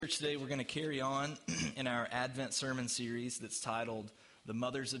church today, we're going to carry on in our Advent sermon series that's titled The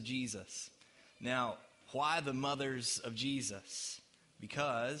Mothers of Jesus. Now, why the Mothers of Jesus?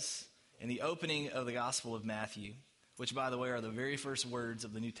 Because in the opening of the Gospel of Matthew, which, by the way, are the very first words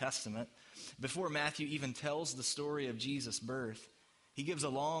of the New Testament, before Matthew even tells the story of Jesus' birth, he gives a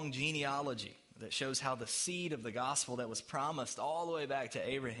long genealogy that shows how the seed of the gospel that was promised all the way back to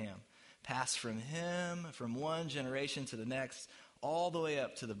Abraham passed from him, from one generation to the next, all the way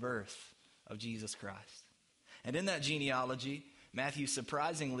up to the birth of Jesus Christ. And in that genealogy, Matthew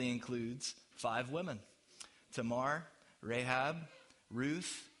surprisingly includes 5 women: Tamar, Rahab,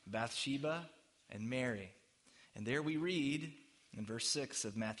 Ruth, Bathsheba, and Mary. And there we read in verse 6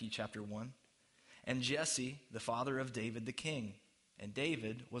 of Matthew chapter 1, "And Jesse, the father of David the king, and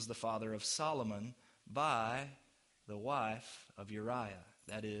David was the father of Solomon by the wife of Uriah,"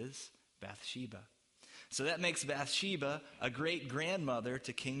 that is, Bathsheba. So that makes Bathsheba a great-grandmother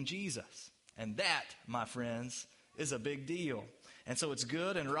to King Jesus. And that, my friends, is a big deal. And so it's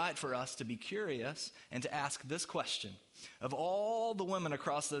good and right for us to be curious and to ask this question. Of all the women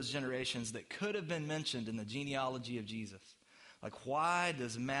across those generations that could have been mentioned in the genealogy of Jesus, why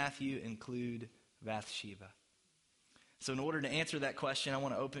does Matthew include Bathsheba? So in order to answer that question, I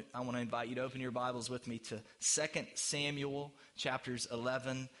want to invite you to open your Bibles with me to 2 Samuel chapters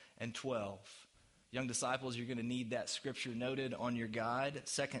 11 and 12. Young disciples, you're going to need that scripture noted on your guide,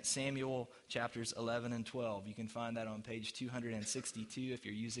 2 Samuel chapters 11 and 12. You can find that on page 262 if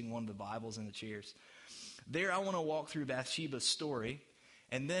you're using one of the Bibles in the chairs. There, I want to walk through Bathsheba's story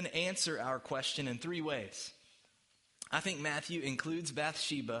and then answer our question in 3 ways. I think Matthew includes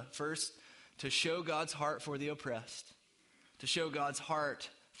Bathsheba first to show God's heart for the oppressed, to show God's heart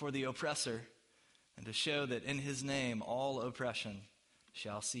for the oppressor, and to show that in his name all oppression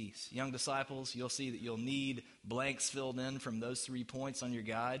shall cease. Young disciples, you'll see that you'll need blanks filled in from those 3 points on your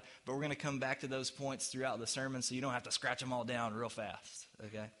guide, but we're going to come back to those points throughout the sermon so you don't have to scratch them all down real fast,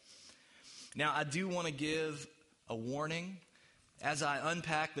 okay? Now, I do want to give a warning. As I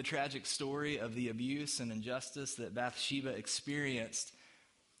unpack the tragic story of the abuse and injustice that Bathsheba experienced,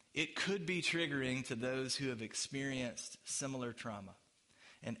 it could be triggering to those who have experienced similar trauma.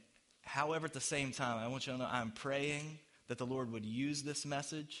 And however, at the same time, I want you to know I'm praying that the Lord would use this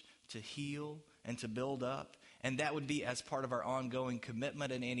message to heal and to build up, and that would be as part of our ongoing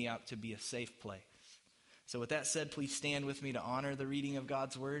commitment in Antioch to be a safe place. So with that said, please stand with me to honor the reading of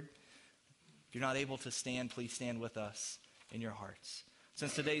God's word. If you're not able to stand, please stand with us in your hearts.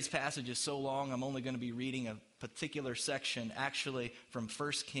 Since today's passage is so long, I'm only going to be reading a particular section, actually from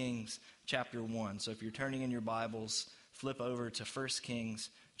 1 Kings chapter 1. So if you're turning in your Bibles, flip over to 1 Kings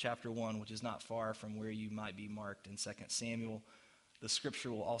chapter 1, which is not far from where you might be marked in 2 Samuel. The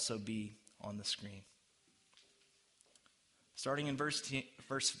scripture will also be on the screen. Starting in verse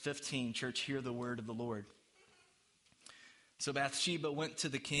 15, church, hear the word of the Lord. So Bathsheba went to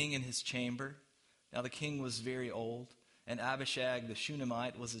the king in his chamber. Now the king was very old, and Abishag the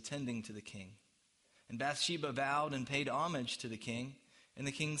Shunammite was attending to the king. And Bathsheba bowed and paid homage to the king, and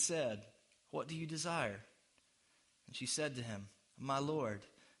the king said, "What do you desire?" And she said to him, "My lord,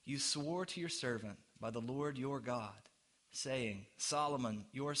 you swore to your servant by the Lord your God, saying, 'Solomon,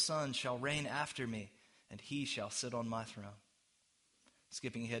 your son, shall reign after me, and he shall sit on my throne.'"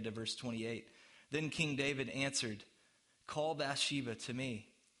 Skipping ahead to verse 28. Then King David answered, "Call Bathsheba to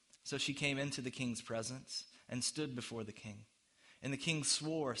me." So she came into the king's presence and stood before the king. And the king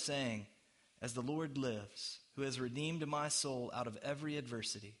swore, saying, "As the Lord lives, who has redeemed my soul out of every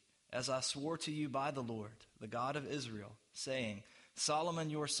adversity, as I swore to you by the Lord, the God of Israel, saying, 'Solomon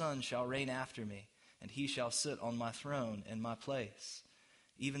your son shall reign after me, and he shall sit on my throne in my place,'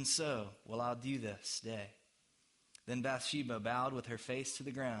 even so will I do this day." Then Bathsheba bowed with her face to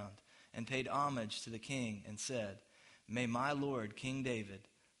the ground and paid homage to the king and said, "May my Lord King David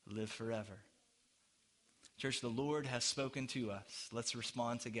live forever." Church, the Lord has spoken to us. Let's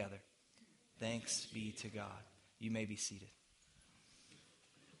respond together. Thanks be to God. You may be seated.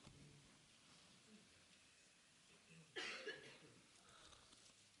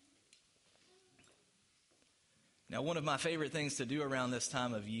 Now, one of my favorite things to do around this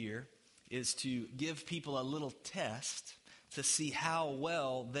time of year is to give people a little test to see how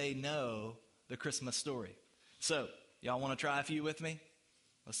well they know the Christmas story. So, y'all want to try a few with me?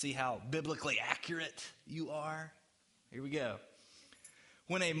 Let's see how biblically accurate you are. Here we go.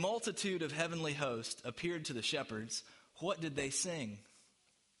 When a multitude of heavenly hosts appeared to the shepherds, what did they sing?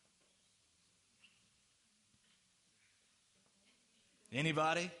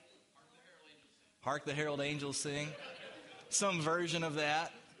 Anybody? Hark the herald angels sing. Some version of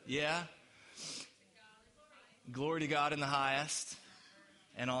that. Yeah. Glory to God in the highest.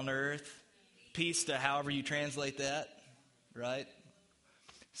 and on earth, peace to however you translate that, right?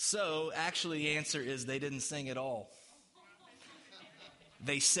 So, actually, the answer is they didn't sing at all.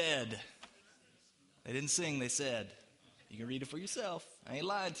 They said. They didn't sing, they said. You can read it for yourself. I ain't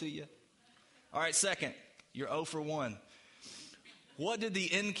lying to you. All right, second, you're 0 for 1. What did the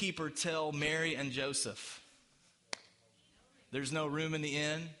innkeeper tell Mary and Joseph? There's no room in the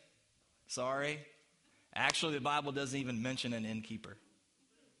inn. Sorry. Actually, the Bible doesn't even mention an innkeeper.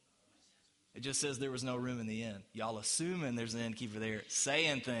 It just says there was no room in the inn. Y'all assuming there's an innkeeper there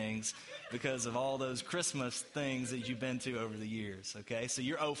saying things because of all those Christmas things that you've been to over the years. Okay, so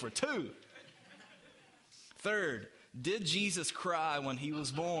you're 0 for 2. Third, did Jesus cry when he was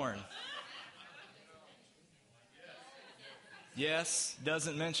born? Yes,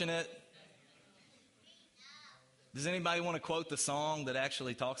 doesn't mention it. Does anybody want to quote the song that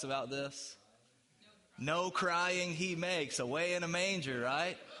actually talks about this? No crying he makes, away in a manger,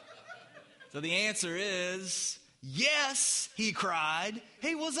 right? So the answer is, yes, he cried.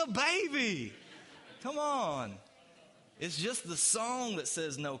 He was a baby. Come on. It's just the song that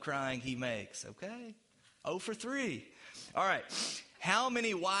says no crying he makes, okay? 0 for 3. All right. How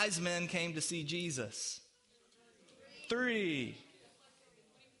many wise men came to see Jesus? 3.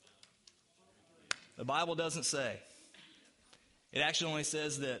 The Bible doesn't say. It actually only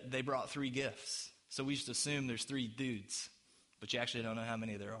says that they brought 3 gifts. So we just assume there's 3 dudes. But you actually don't know how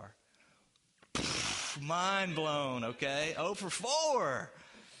many there are. Mind blown, okay? 0 for 4.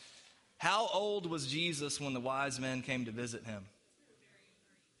 How old was Jesus when the wise men came to visit him?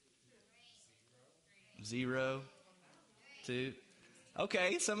 0, 2.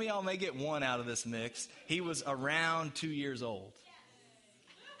 Okay, some of y'all may get 1 out of this mix. He was around 2 years old.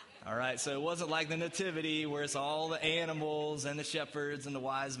 All right, so it wasn't like the nativity where it's all the animals and the shepherds and the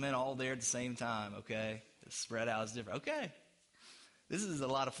wise men all there at the same time, okay? It's spread out is different. Okay, this is a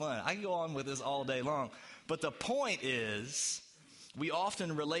lot of fun. I can go on with this all day long. But the point is, we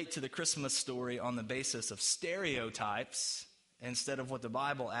often relate to the Christmas story on the basis of stereotypes instead of what the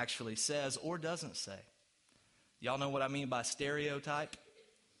Bible actually says or doesn't say. Y'all know what I mean by stereotype?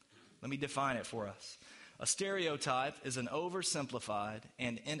 Let me define it for us. A stereotype is an oversimplified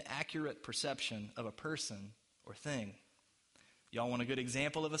and inaccurate perception of a person or thing. Y'all want a good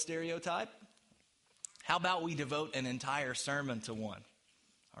example of a stereotype? How about we devote an entire sermon to one?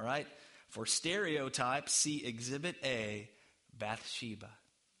 All right? For stereotypes, see Exhibit A, Bathsheba.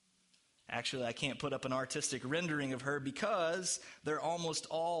 Actually, I can't put up an artistic rendering of her because they're almost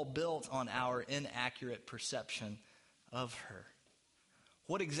all built on our inaccurate perception of her.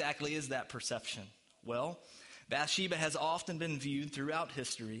 What exactly is that perception? Well, Bathsheba has often been viewed throughout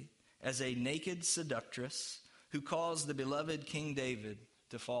history as a naked seductress who caused the beloved King David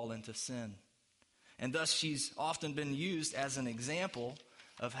to fall into sin. And thus she's often been used as an example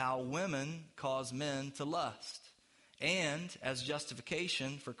of how women cause men to lust, and as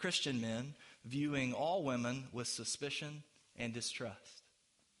justification for Christian men viewing all women with suspicion and distrust.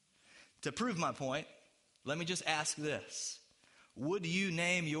 To prove my point, let me just ask this. Would you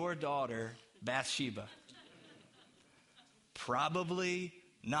name your daughter Bathsheba? Probably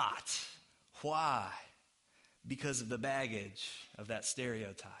not. Why? Because of the baggage of that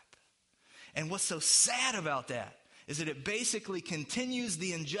stereotype. And what's so sad about that is that it basically continues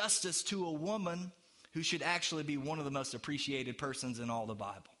the injustice to a woman who should actually be one of the most appreciated persons in all the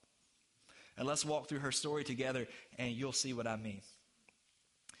Bible. And let's walk through her story together and you'll see what I mean.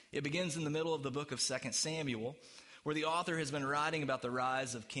 It begins in the middle of the book of 2 Samuel, where the author has been writing about the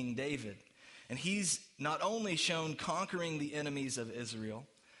rise of King David. And he's not only shown conquering the enemies of Israel,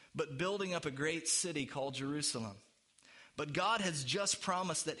 but building up a great city called Jerusalem. But God has just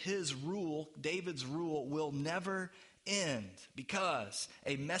promised that his rule, David's rule, will never end because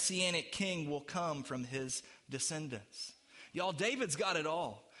a messianic king will come from his descendants. Y'all, David's got it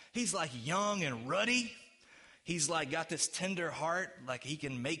all. He's like young and ruddy. He's like got this tender heart, like he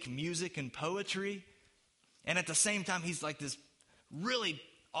can make music and poetry. And at the same time, he's like this really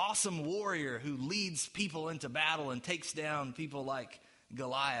awesome warrior who leads people into battle and takes down people like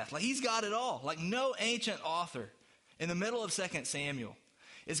Goliath. Like he's got it all. Like no ancient author in the middle of 2 Samuel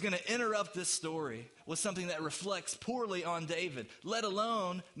is going to interrupt this story with something that reflects poorly on David, let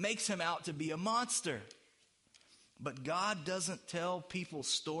alone makes him out to be a monster. But God doesn't tell people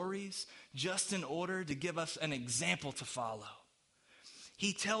stories just in order to give us an example to follow.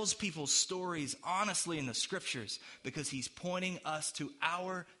 He tells people stories honestly in the scriptures because he's pointing us to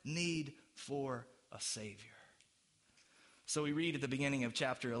our need for a Savior. So we read at the beginning of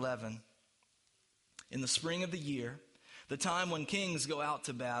chapter 11, in the spring of the year, the time when kings go out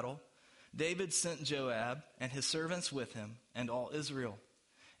to battle, David sent Joab and his servants with him and all Israel.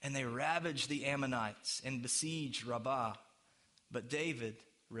 and they ravaged the Ammonites and besieged Rabbah. But David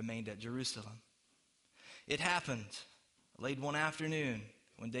remained at Jerusalem. It happened late one afternoon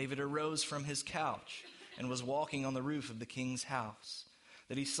when David arose from his couch and was walking on the roof of the king's house,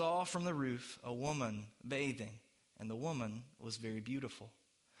 that he saw from the roof a woman bathing, and the woman was very beautiful.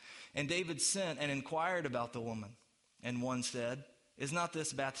 And David sent and inquired about the woman. And one said, "Is not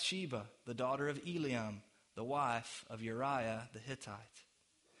this Bathsheba, the daughter of Eliam, the wife of Uriah the Hittite?"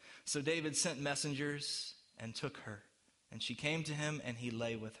 So David sent messengers and took her, and she came to him, and he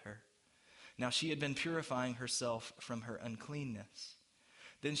lay with her. Now she had been purifying herself from her uncleanness.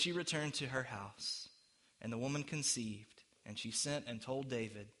 Then she returned to her house, and the woman conceived, and she sent and told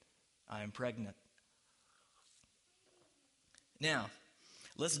David, "I am pregnant." Now,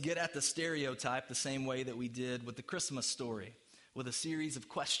 let's get at the stereotype the same way that we did with the Christmas story, with a series of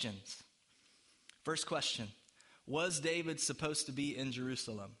questions. First question, was David supposed to be in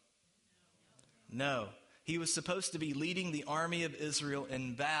Jerusalem? No. He was supposed to be leading the army of Israel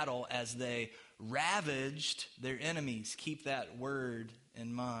in battle as they ravaged their enemies. Keep that word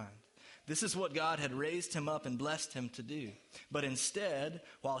in mind. This is what God had raised him up and blessed him to do. But instead,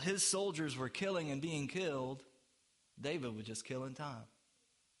 while his soldiers were killing and being killed, David was just killing time.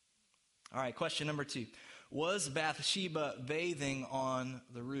 All right, question number 2. Was Bathsheba bathing on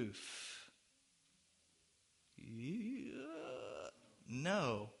the roof?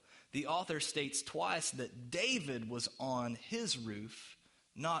 No. The author states twice that David was on his roof,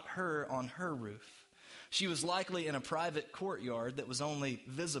 not her on her roof. She was likely in a private courtyard that was only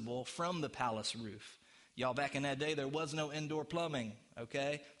visible from the palace roof. Y'all, back in that day, there was no indoor plumbing,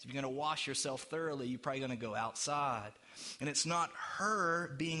 okay? So if you're going to wash yourself thoroughly, you're probably going to go outside. And it's not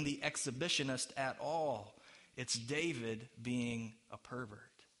her being the exhibitionist at all. It's David being a pervert.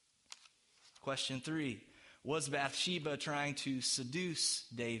 Question 3. Was Bathsheba trying to seduce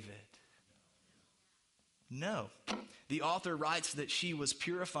David? No. The author writes that she was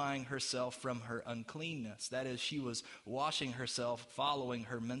purifying herself from her uncleanness. That is, she was washing herself following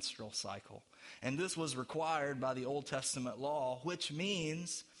her menstrual cycle. And this was required by the Old Testament law, which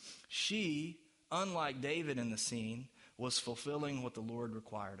means she, unlike David in the scene, was fulfilling what the Lord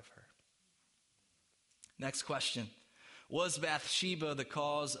required of her. Next question. Was Bathsheba the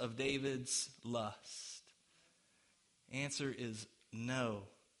cause of David's lust? Answer is no.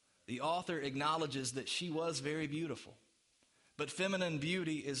 The author acknowledges that she was very beautiful. But feminine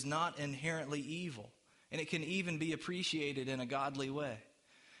beauty is not inherently evil, and it can even be appreciated in a godly way.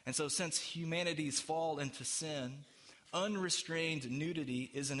 And so since humanity's fall into sin, unrestrained nudity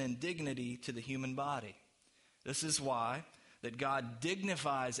is an indignity to the human body. This is why that God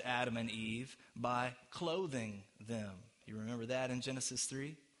dignifies Adam and Eve by clothing them. You remember that in Genesis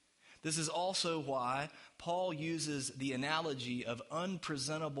 3? This is also why Paul uses the analogy of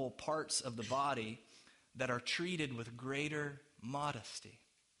unpresentable parts of the body that are treated with greater modesty.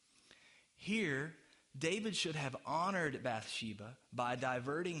 Here, David should have honored Bathsheba by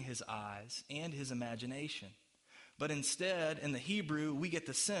diverting his eyes and his imagination. But instead, in the Hebrew, we get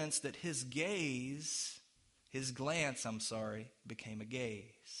the sense that his glance, became a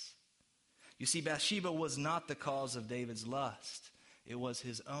gaze. You see, Bathsheba was not the cause of David's lust. It was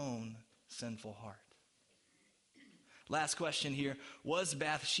his own sinful heart. Last question here. Was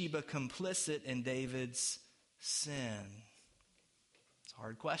Bathsheba complicit in David's sin? It's a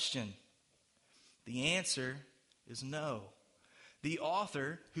hard question. The answer is no. The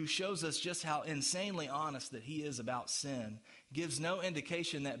author, who shows us just how insanely honest that he is about sin, gives no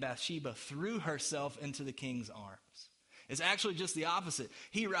indication that Bathsheba threw herself into the king's arms. It's actually just the opposite.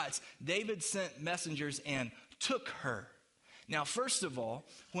 He writes, David sent messengers and took her. Now, first of all,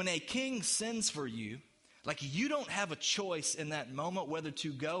 when a king sends for you, you don't have a choice in that moment whether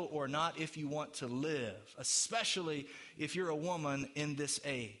to go or not if you want to live, especially if you're a woman in this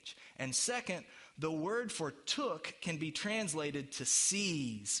age. And second, the word for took can be translated to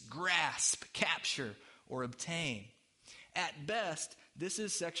seize, grasp, capture, or obtain. At best, this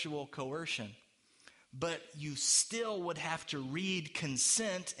is sexual coercion. But you still would have to read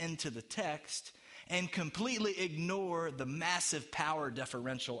consent into the text and completely ignore the massive power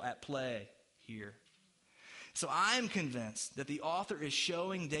differential at play here. So I'm convinced that the author is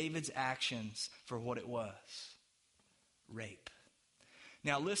showing David's actions for what it was: rape.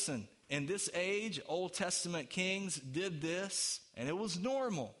 Now listen, in this age, Old Testament kings did this, and it was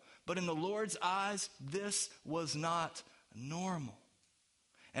normal. But in the Lord's eyes, this was not normal.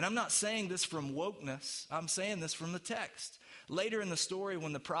 And I'm not saying this from wokeness. I'm saying this from the text. Later in the story,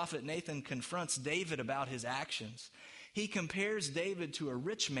 when the prophet Nathan confronts David about his actions, He compares David to a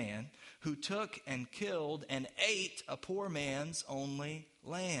rich man who took and killed and ate a poor man's only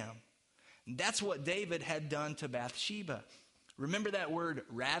lamb. That's what David had done to Bathsheba. Remember that word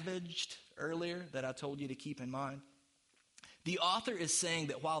ravaged earlier that I told you to keep in mind? The author is saying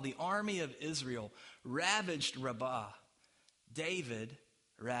that while the army of Israel ravaged Rabbah, David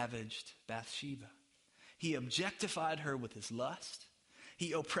ravaged Bathsheba. He objectified her with his lust,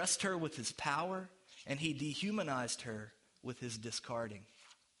 he oppressed her with his power, and he dehumanized her with his discarding.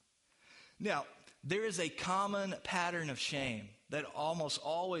 Now, there is a common pattern of shame that almost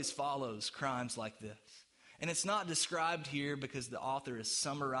always follows crimes like this. And it's not described here because the author is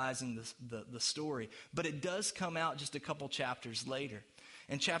summarizing the story, but it does come out just a couple chapters later.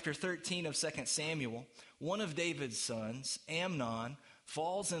 In chapter 13 of 2 Samuel, one of David's sons, Amnon,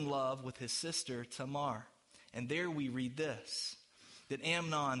 falls in love with his sister Tamar. And there we read this, that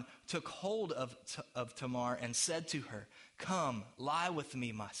Amnon took hold of Tamar and said to her, "Come, lie with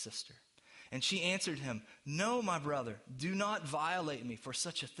me, my sister." And she answered him, "No, my brother, do not violate me, for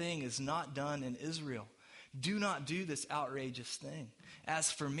such a thing is not done in Israel. Do not do this outrageous thing. As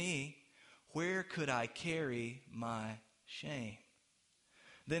for me, where could I carry my shame?"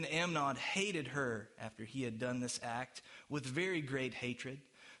 Then Amnon hated her after he had done this act with very great hatred,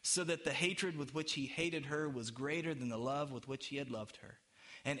 so that the hatred with which he hated her was greater than the love with which he had loved her.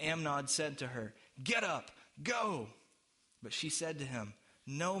 And Amnon said to her, "Get up, go." But she said to him,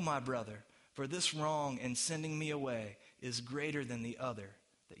 "No, my brother, for this wrong in sending me away is greater than the other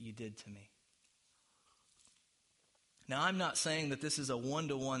that you did to me." Now, I'm not saying that this is a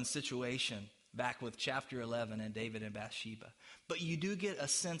one-to-one situation back with chapter 11 and David and Bathsheba, but you do get a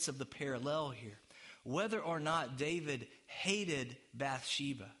sense of the parallel here. Whether or not David hated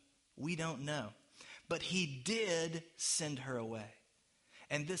Bathsheba, we don't know, but he did send her away.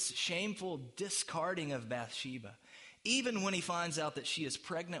 And this shameful discarding of Bathsheba, even when he finds out that she is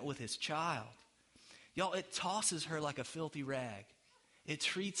pregnant with his child, y'all, it tosses her like a filthy rag. It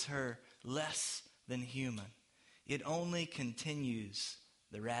treats her less than human. It only continues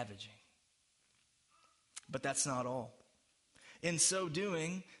the ravaging. But that's not all. In so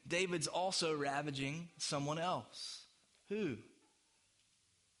doing, David's also ravaging someone else. Who?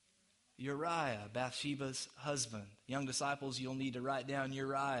 Uriah, Bathsheba's husband. Young disciples, you'll need to write down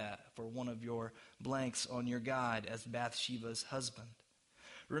Uriah for one of your blanks on your guide as Bathsheba's husband.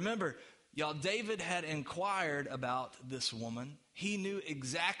 Remember, y'all, David had inquired about this woman. He knew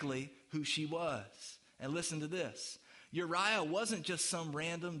exactly who she was. And listen to this. Uriah wasn't just some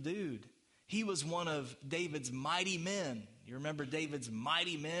random dude. He was one of David's mighty men. You remember David's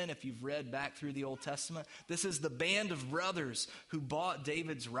mighty men if you've read back through the Old Testament? This is the band of brothers who bought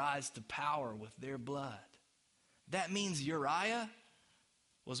David's rise to power with their blood. That means Uriah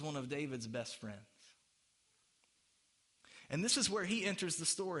was one of David's best friends. And this is where he enters the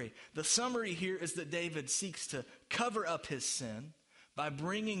story. The summary here is that David seeks to cover up his sin by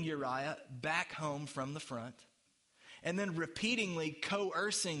bringing Uriah back home from the front, and then repeatedly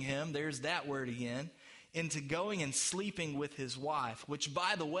coercing him, there's that word again, into going and sleeping with his wife, which,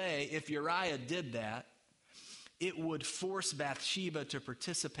 by the way, if Uriah did that, it would force Bathsheba to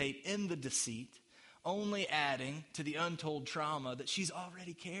participate in the deceit, only adding to the untold trauma that she's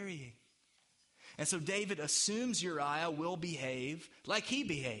already carrying. And so David assumes Uriah will behave like he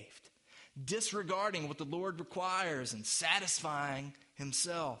behaved, disregarding what the Lord requires and satisfying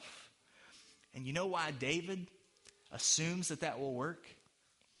himself. And you know why David assumes that will work?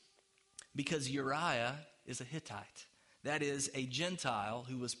 Because Uriah is a Hittite. That is a Gentile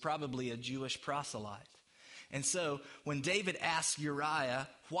who was probably a Jewish proselyte. And so when David asks Uriah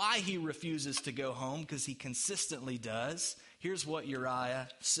why he refuses to go home, because he consistently does, here's what Uriah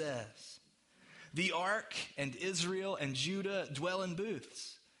says. "The ark and Israel and Judah dwell in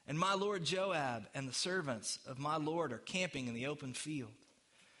booths, and my lord Joab and the servants of my lord are camping in the open field.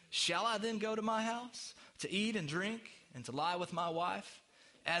 Shall I then go to my house to eat and drink and to lie with my wife?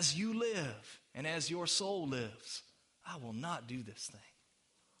 As you live and as your soul lives, I will not do this thing."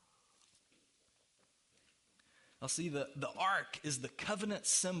 Now see, the ark is the covenant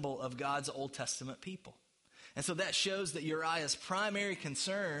symbol of God's Old Testament people. And so that shows that Uriah's primary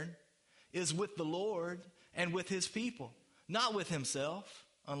concern is with the Lord and with his people, not with himself,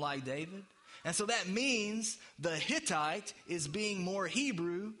 unlike David. And so that means the Hittite is being more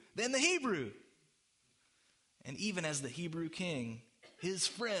Hebrew than the Hebrew. And even as the Hebrew king, his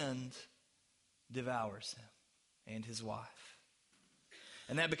friend devours him and his wife.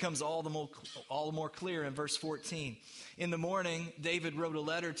 And that becomes all the more clear in verse 14. In the morning, David wrote a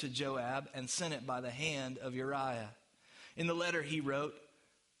letter to Joab and sent it by the hand of Uriah. In the letter he wrote,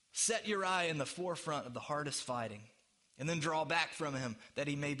 "Set Uriah in the forefront of the hardest fighting. and then draw back from him that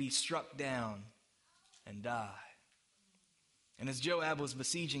he may be struck down and die. And as Joab was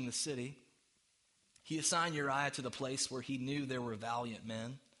besieging the city, he assigned Uriah to the place where he knew there were valiant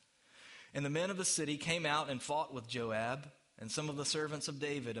men. And the men of the city came out and fought with Joab, and some of the servants of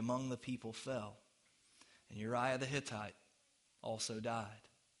David among the people fell. And Uriah the Hittite also died.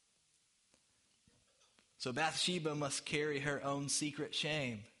 So Bathsheba must carry her own secret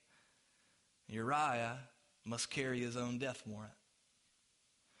shame. Uriah must carry his own death warrant.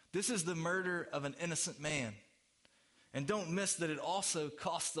 This is the murder of an innocent man. And don't miss that it also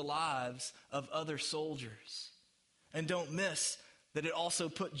cost the lives of other soldiers. And don't miss that it also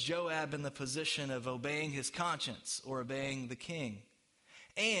put Joab in the position of obeying his conscience or obeying the king.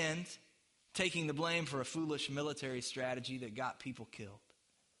 And taking the blame for a foolish military strategy that got people killed.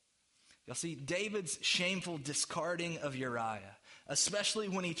 You'll see David's shameful discarding of Uriah, especially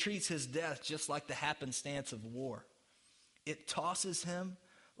when he treats his death just like the happenstance of war. It tosses him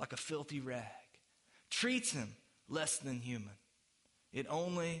like a filthy rag, treats him less than human. It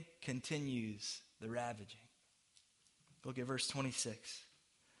only continues the ravaging. Look at verse 26.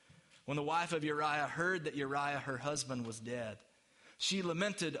 When the wife of Uriah heard that Uriah, her husband, was dead, she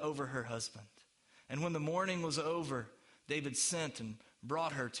lamented over her husband. And when the mourning was over, David sent and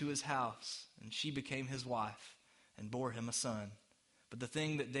brought her to his house, and she became his wife and bore him a son. But the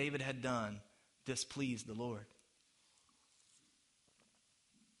thing that David had done displeased the Lord.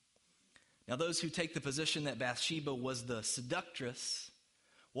 Now, those who take the position that Bathsheba was the seductress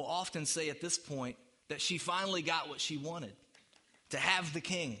will often say at this point that she finally got what she wanted, to have the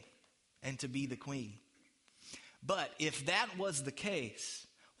king and to be the queen. But if that was the case,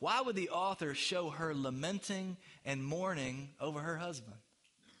 why would the author show her lamenting and mourning over her husband?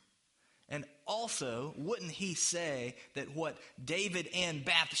 And also, wouldn't he say that what David and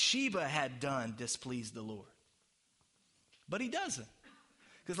Bathsheba had done displeased the Lord? But he doesn't.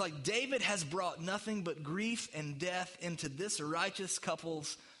 Because like David has brought nothing but grief and death into this righteous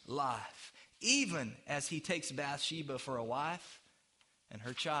couple's life, even as he takes Bathsheba for a wife and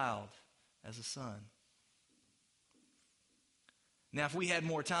her child as a son. Now, if we had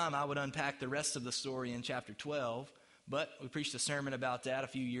more time, I would unpack the rest of the story in chapter 12, but we preached a sermon about that a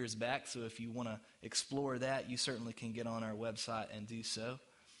few years back, so if you want to explore that, you certainly can get on our website and do so.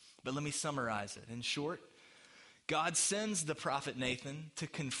 But let me summarize it. In short, God sends the prophet Nathan to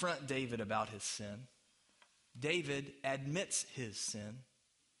confront David about his sin. David admits his sin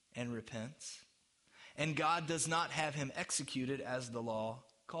and repents. And God does not have him executed as the law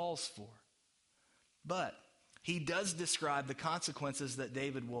calls for. But he does describe the consequences that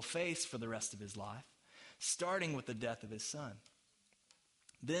David will face for the rest of his life, starting with the death of his son.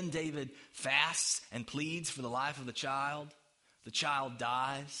 Then David fasts and pleads for the life of the child. The child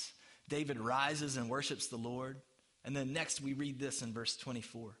dies. David rises and worships the Lord. And then next we read this in verse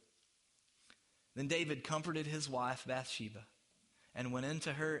 24. Then David comforted his wife Bathsheba and went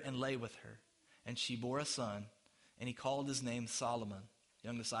into her and lay with her. And she bore a son, and he called his name Solomon.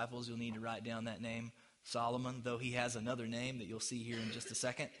 Young disciples, you'll need to write down that name, Solomon, though he has another name that you'll see here in just a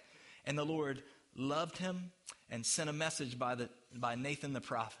second. And the Lord loved him and sent a message by Nathan the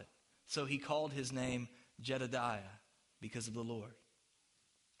prophet. So he called his name Jedediah because of the Lord.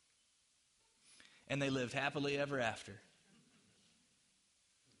 And they lived happily ever after.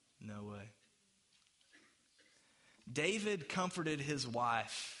 No way. David comforted his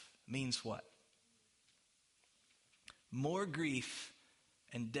wife means what? More grief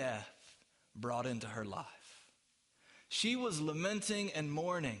and death brought into her life. She was lamenting and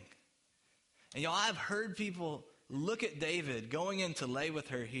mourning. And y'all, I've heard people look at David going in to lay with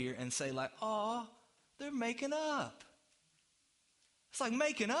her here and say like, oh, they're making up. It's like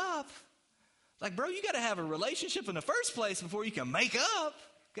making up. Like, bro, you got to have a relationship in the first place before you can make up,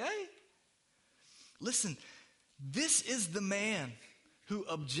 okay? Listen, this is the man who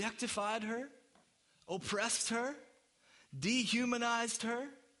objectified her, oppressed her, dehumanized her,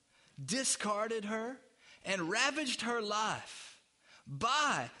 discarded her, and ravaged her life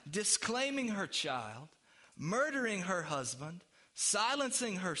by disclaiming her child, murdering her husband,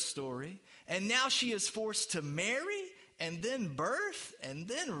 silencing her story, and now she is forced to marry and then birth and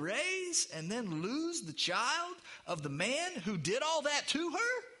then raise and then lose the child of the man who did all that to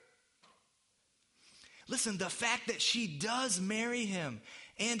her? Listen, the fact that she does marry him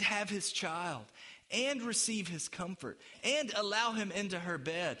and have his child and receive his comfort and allow him into her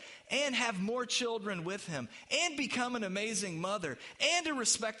bed and have more children with him and become an amazing mother and a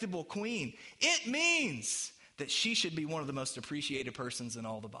respectable queen, it means that she should be one of the most appreciated persons in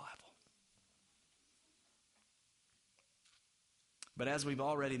all the Bible. But as we've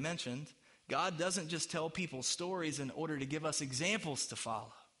already mentioned, God doesn't just tell people stories in order to give us examples to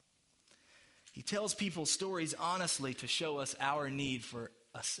follow. He tells people stories honestly to show us our need for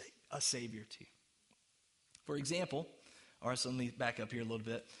a Savior too. For example, so let me back up here a little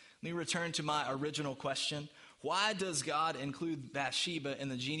bit. Let me return to my original question. Why does God include Bathsheba in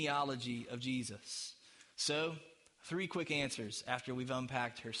the genealogy of Jesus? So, 3 quick answers after we've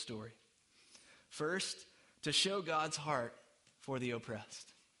unpacked her story. First, to show God's heart for the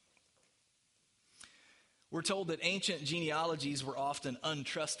oppressed. We're told that ancient genealogies were often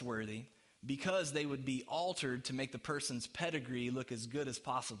untrustworthy because they would be altered to make the person's pedigree look as good as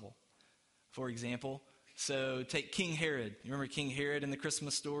possible. For example, so take King Herod. You remember King Herod in the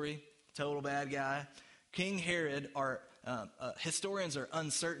Christmas story? Total bad guy. King Herod, historians are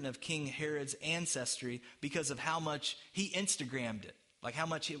uncertain of King Herod's ancestry because of how much he Instagrammed it, like how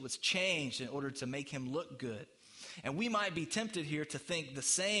much it was changed in order to make him look good. And we might be tempted here to think the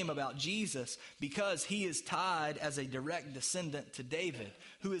same about Jesus because he is tied as a direct descendant to David,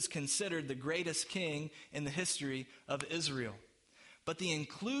 who is considered the greatest king in the history of Israel. But the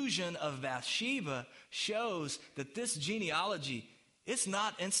inclusion of Bathsheba shows that this genealogy, it's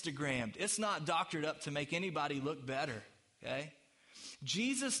not Instagrammed. It's not doctored up to make anybody look better, okay?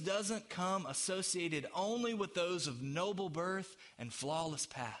 Jesus doesn't come associated only with those of noble birth and flawless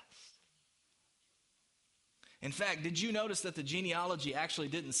past. In fact, did you notice that the genealogy actually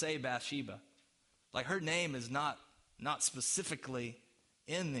didn't say Bathsheba? Like her name is not specifically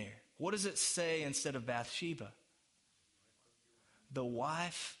in there. What does it say instead of Bathsheba? The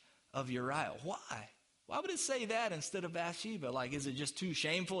wife of Uriah. Why? Why would it say that instead of Bathsheba? Like, is it just too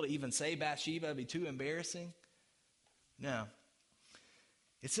shameful to even say Bathsheba? It'd be too embarrassing? No.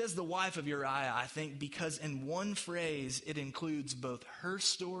 It says the wife of Uriah, I think, because in one phrase it includes both her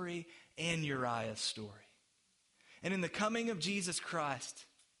story and Uriah's story. And in the coming of Jesus Christ,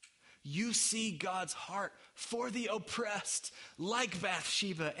 you see God's heart for the oppressed, like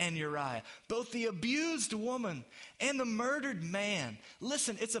Bathsheba and Uriah, both the abused woman and the murdered man.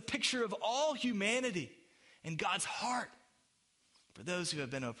 Listen, it's a picture of all humanity and God's heart for those who have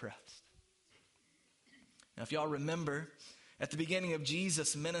been oppressed. Now, if y'all remember, at the beginning of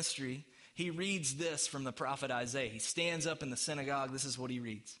Jesus' ministry, he reads this from the prophet Isaiah. He stands up in the synagogue. This is what he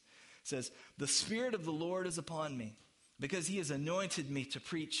reads. It says, "The Spirit of the Lord is upon me, because he has anointed me to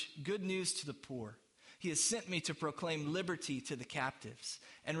preach good news to the poor. He has sent me to proclaim liberty to the captives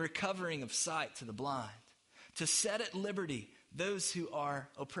and recovering of sight to the blind, to set at liberty those who are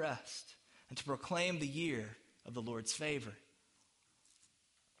oppressed, and to proclaim the year of the Lord's favor."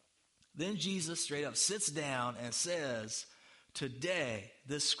 Then Jesus straight up sits down and says, "Today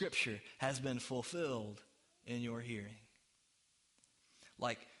this scripture has been fulfilled in your hearing."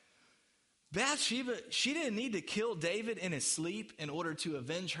 Like, Bathsheba, she didn't need to kill David in his sleep in order to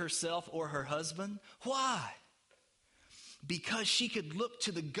avenge herself or her husband. Why? Because she could look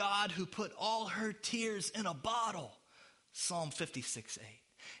to the God who put all her tears in a bottle, Psalm 56:8,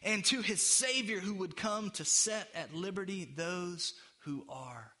 and to his Savior who would come to set at liberty those who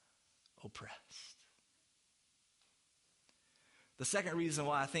are oppressed. The second reason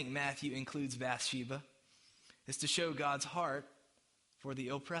why I think Matthew includes Bathsheba is to show God's heart for the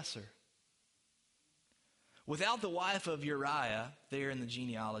oppressor. Without the wife of Uriah there in the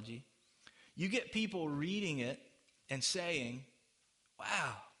genealogy, you get people reading it and saying,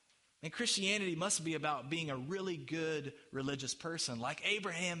 wow, and Christianity must be about being a really good religious person like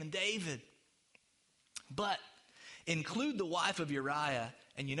Abraham and David. But include the wife of Uriah,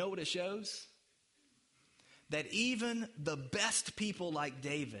 and you know what it shows? That even the best people like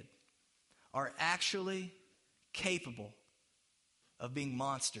David are actually capable of being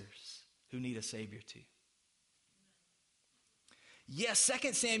monsters who need a Savior too. Yes,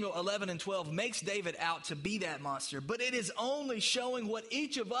 2 Samuel 11 and 12 makes David out to be that monster, but it is only showing what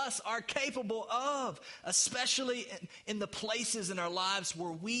each of us are capable of, especially in the places in our lives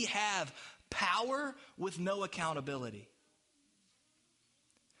where we have power with no accountability.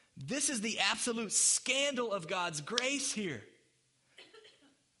 This is the absolute scandal of God's grace here.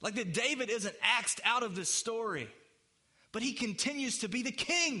 Like that David isn't axed out of this story, but he continues to be the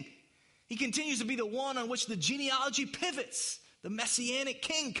king. He continues to be the one on which the genealogy pivots. The Messianic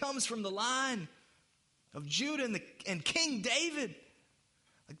king comes from the line of Judah and King David.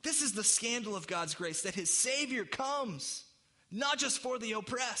 Like, this is the scandal of God's grace, that his Savior comes, not just for the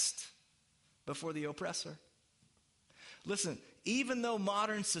oppressed, but for the oppressor. Listen, even though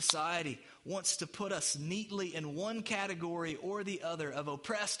modern society wants to put us neatly in one category or the other of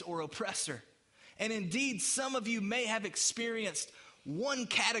oppressed or oppressor, and indeed some of you may have experienced one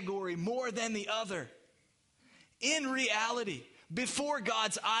category more than the other, in reality, before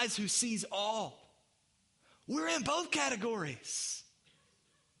God's eyes who sees all. We're in both categories.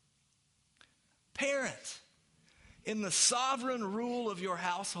 Parent, in the sovereign rule of your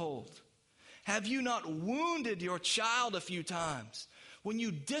household, have you not wounded your child a few times when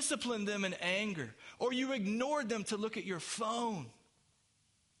you disciplined them in anger, or you ignored them to look at your phone?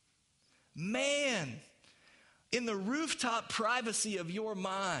 Man, in the rooftop privacy of your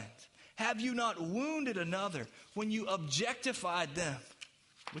mind, have you not wounded another when you objectified them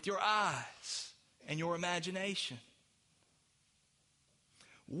with your eyes and your imagination?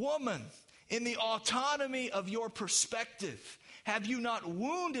 Woman, in the autonomy of your perspective, have you not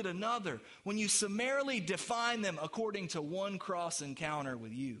wounded another when you summarily define them according to one cross encounter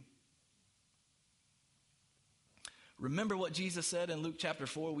with you? Remember what Jesus said in Luke chapter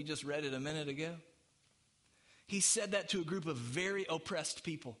 4? We just read it a minute ago. He said that to a group of very oppressed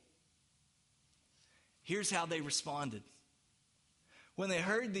people. Here's how they responded. When they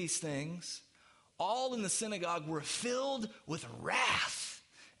heard these things, all in the synagogue were filled with wrath,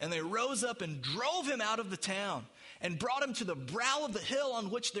 and they rose up and drove him out of the town and brought him to the brow of the hill on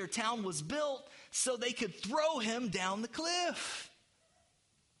which their town was built so they could throw him down the cliff.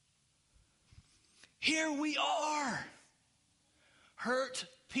 Here we are. Hurt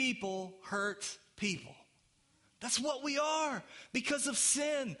people hurt people. That's what we are because of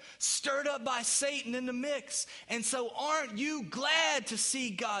sin, stirred up by Satan in the mix. And so aren't you glad to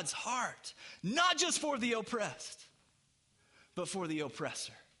see God's heart, not just for the oppressed, but for the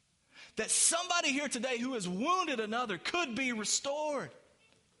oppressor? That somebody here today who has wounded another could be restored.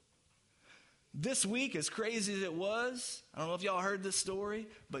 This week, as crazy as it was, I don't know if y'all heard this story,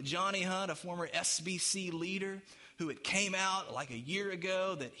 but Johnny Hunt, a former SBC leader, who it came out like a year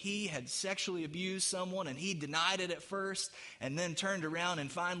ago that he had sexually abused someone, and he denied it at first and then turned around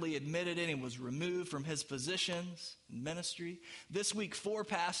and finally admitted it and was removed from his positions in ministry. This week, 4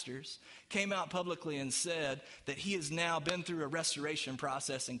 pastors came out publicly and said that he has now been through a restoration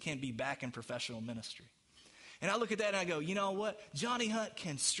process and can be back in professional ministry. And I look at that and I go, you know what? Johnny Hunt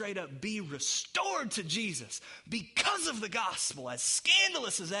can straight up be restored to Jesus because of the gospel, as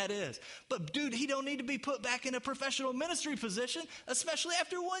scandalous as that is. But dude, he don't need to be put back in a professional ministry position, especially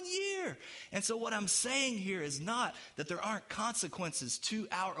after 1 year. And so what I'm saying here is not that there aren't consequences to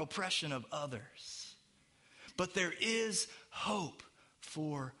our oppression of others, but there is hope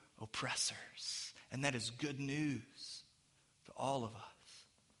for oppressors. And that is good news to all of us.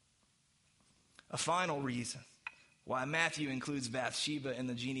 A final reason why Matthew includes Bathsheba in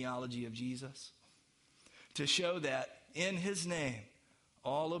the genealogy of Jesus, to show that in his name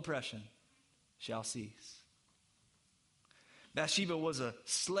all oppression shall cease. Bathsheba was a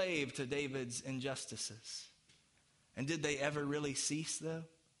slave to David's injustices. And did they ever really cease, though?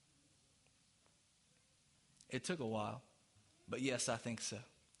 It took a while, but yes, I think so.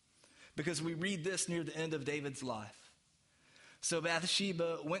 Because we read this near the end of David's life. So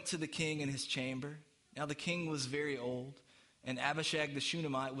Bathsheba went to the king in his chamber. Now the king was very old, and Abishag the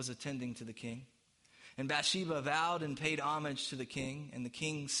Shunammite was attending to the king. And Bathsheba vowed and paid homage to the king, and the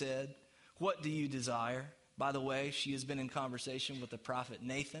king said, "What do you desire?" By the way, she has been in conversation with the prophet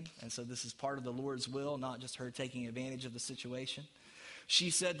Nathan, and so this is part of the Lord's will, not just her taking advantage of the situation. She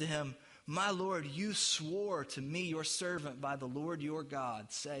said to him, "My Lord, you swore to me, your servant, by the Lord your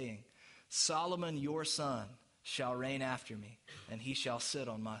God, saying, 'Solomon your son shall reign after me, and he shall sit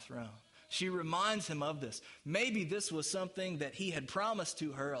on my throne.'" She reminds him of this. Maybe this was something that he had promised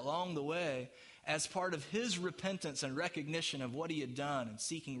to her along the way as part of his repentance and recognition of what he had done and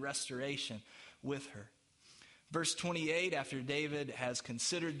seeking restoration with her. Verse 28, after David has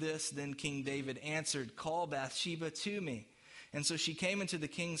considered this, then King David answered, "Call Bathsheba to me." And so she came into the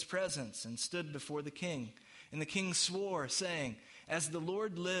king's presence and stood before the king. And the king swore, saying, "As the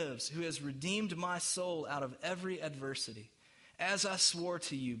Lord lives, who has redeemed my soul out of every adversity, as I swore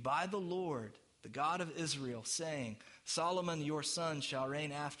to you by the Lord, the God of Israel, saying, 'Solomon your son shall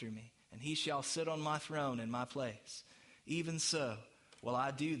reign after me, and he shall sit on my throne in my place. Even so will I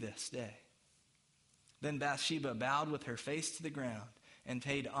do this day.'" Then Bathsheba bowed with her face to the ground and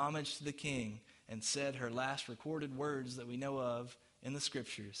paid homage to the king and said her last recorded words that we know of in the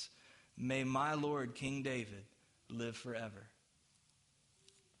scriptures, "May my Lord King David live forever."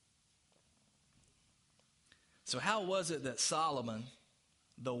 So how was it that Solomon,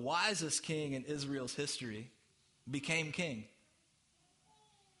 the wisest king in Israel's history, became king?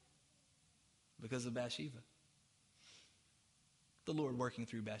 Because of Bathsheba. The Lord working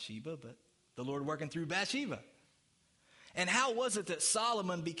through Bathsheba, but the Lord working through Bathsheba. And how was it that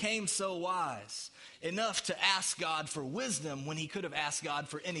Solomon became so wise enough to ask God for wisdom when he could have asked God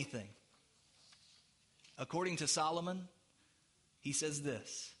for anything? According to Solomon, He says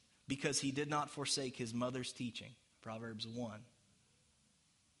this, because he did not forsake his mother's teaching. Proverbs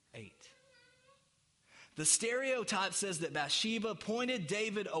 1:8. The stereotype says that Bathsheba pointed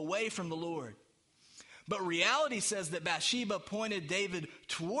David away from the Lord. But reality says that Bathsheba pointed David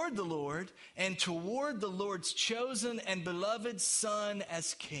toward the Lord and toward the Lord's chosen and beloved son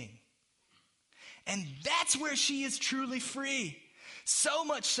as king. And that's where she is truly free. So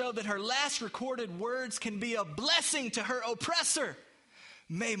much so that her last recorded words can be a blessing to her oppressor.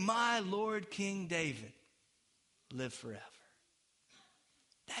 May my Lord King David live forever.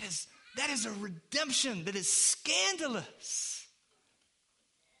 That is a redemption that is scandalous.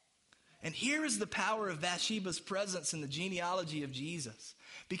 And here is the power of Bathsheba's presence in the genealogy of Jesus.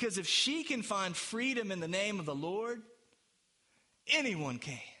 Because if she can find freedom in the name of the Lord, anyone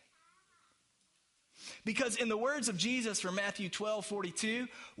can. Because in the words of Jesus from Matthew 12:42,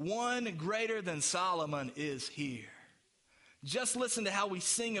 one greater than Solomon is here. Just listen to how we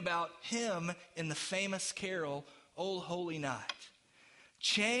sing about him in the famous carol, O Holy Night.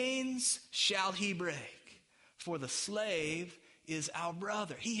 Chains shall he break, for the slave is our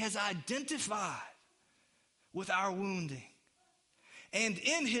brother. He has identified with our wounding. And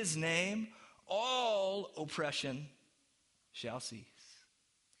in his name, all oppression shall cease.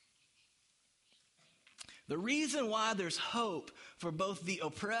 The reason why there's hope for both the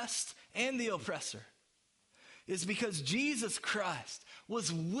oppressed and the oppressor is because Jesus Christ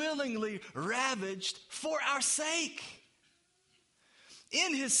was willingly ravaged for our sake.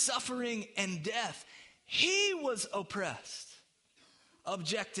 In his suffering and death, he was oppressed,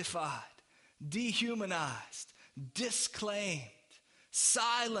 objectified, dehumanized, disclaimed,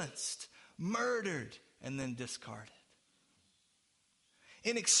 silenced, murdered, and then discarded.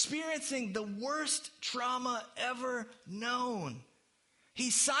 In experiencing the worst trauma ever known,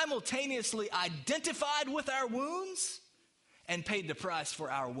 he simultaneously identified with our wounds and paid the price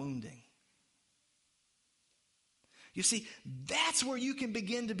for our wounding. You see, that's where you can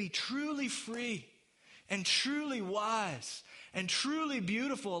begin to be truly free and truly wise and truly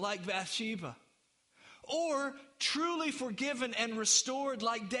beautiful like Bathsheba, or truly forgiven and restored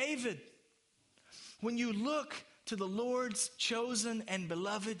like David. When you look to the Lord's chosen and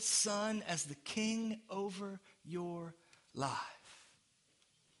beloved Son as the king over your life.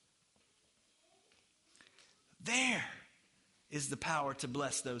 There is the power to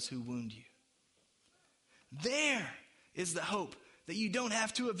bless those who wound you. There is the hope that you don't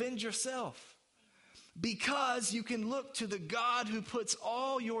have to avenge yourself, because you can look to the God who puts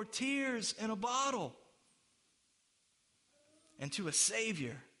all your tears in a bottle, and to a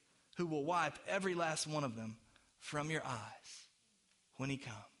Savior who will wipe every last one of them from your eyes when he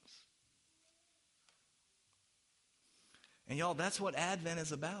comes. And y'all, that's what Advent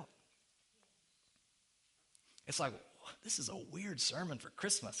is about. It's like, this is a weird sermon for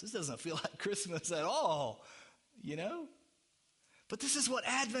Christmas. This doesn't feel like Christmas at all, you know? But this is what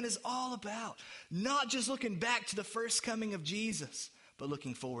Advent is all about. Not just looking back to the first coming of Jesus, but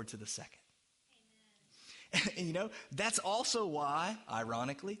looking forward to the second. And you know, that's also why,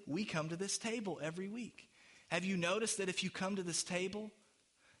 ironically, we come to this table every week. Have you noticed that if you come to this table,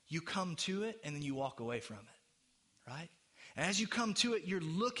 you come to it and then you walk away from it, right? And as you come to it, you're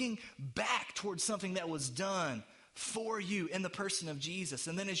looking back towards something that was done for you in the person of Jesus.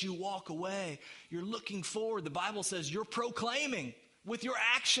 And then as you walk away, you're looking forward. The Bible says you're proclaiming with your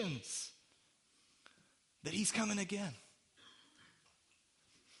actions that he's coming again.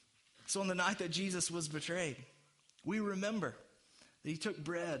 So on the night that Jesus was betrayed, we remember that he took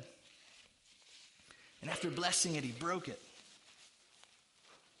bread, and after blessing it, he broke it.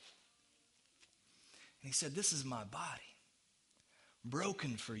 And he said, "This is my body,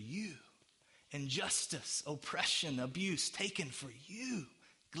 broken for you. Injustice, oppression, abuse, taken for you.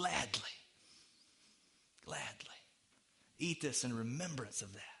 Gladly. Gladly. Eat this in remembrance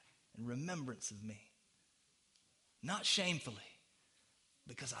of that, in remembrance of me. Not shamefully,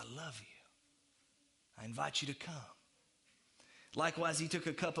 because I love you. I invite you to come." Likewise, he took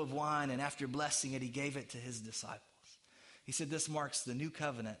a cup of wine, and after blessing it, he gave it to his disciples. He said, "This marks the new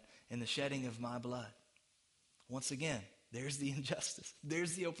covenant in the shedding of my blood." Once again, there's the injustice.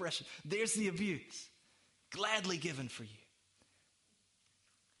 There's the oppression. There's the abuse. Gladly given for you.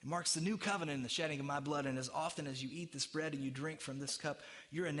 It marks the new covenant in the shedding of my blood, and as often as you eat this bread and you drink from this cup,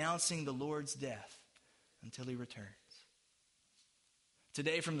 you're announcing the Lord's death until he returns.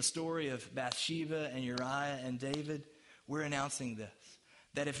 Today, from the story of Bathsheba and Uriah and David, we're announcing this: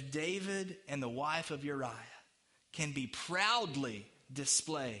 that if David and the wife of Uriah can be proudly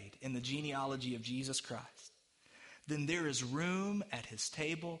displayed in the genealogy of Jesus Christ, then there is room at his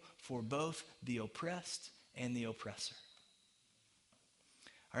table for both the oppressed and the oppressor.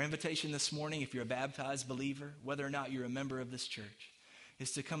 Our invitation this morning, if you're a baptized believer, whether or not you're a member of this church,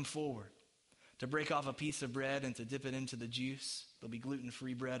 is to come forward, to break off a piece of bread and to dip it into the juice. There'll be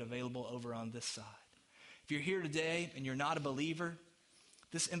gluten-free bread available over on this side. If you're here today and you're not a believer,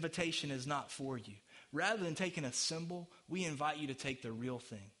 this invitation is not for you. Rather than taking a symbol, we invite you to take the real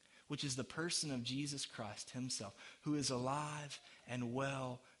thing, which is the person of Jesus Christ himself, who is alive and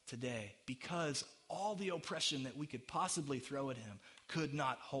well today, because all the oppression that we could possibly throw at him could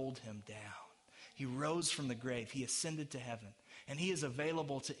not hold him down. He rose from the grave. He ascended to heaven, and he is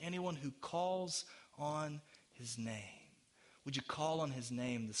available to anyone who calls on his name. Would you call on his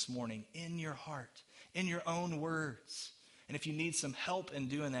name this morning in your heart, in your own words? And if you need some help in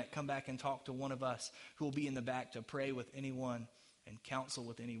doing that, come back and talk to one of us who will be in the back to pray with anyone and counsel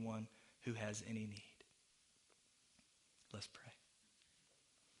with anyone who has any need. Let's pray.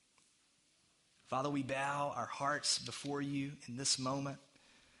 Father, we bow our hearts before you in this moment.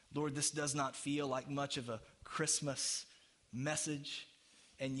 Lord, this does not feel like much of a Christmas message,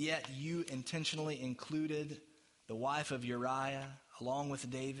 and yet you intentionally included the wife of Uriah along with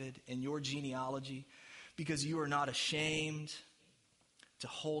David in your genealogy, because you are not ashamed to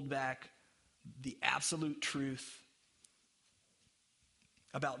hold back the absolute truth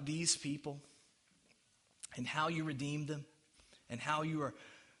about these people and how you redeemed them and how you are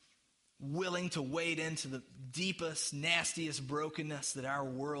willing to wade into the deepest, nastiest brokenness that our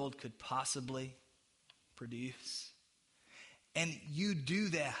world could possibly produce. And you do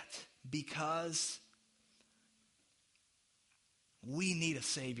that because we need a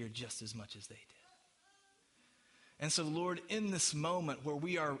Savior just as much as they did. And so, Lord, in this moment where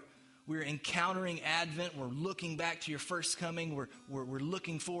we're encountering Advent, we're looking back to your first coming, we're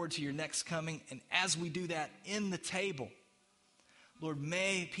looking forward to your next coming, and as we do that in the table, Lord,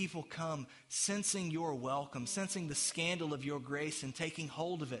 may people come sensing your welcome, sensing the scandal of your grace and taking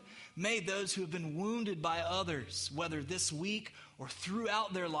hold of it. May those who have been wounded by others, whether this week or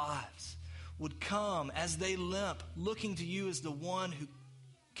throughout their lives, would come as they limp, looking to you as the one who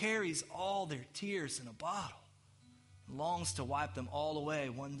carries all their tears in a bottle, longs to wipe them all away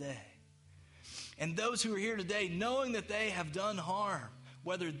one day. And those who are here today, knowing that they have done harm,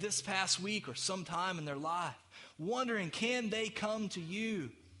 whether this past week or sometime in their life, wondering, can they come to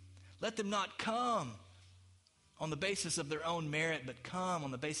you? Let them not come on the basis of their own merit, but come on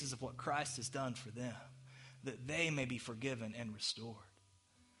the basis of what Christ has done for them, that they may be forgiven and restored.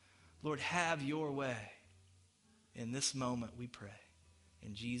 Lord, have your way in this moment, we pray.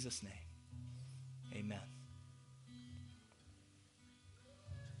 In Jesus' name, amen.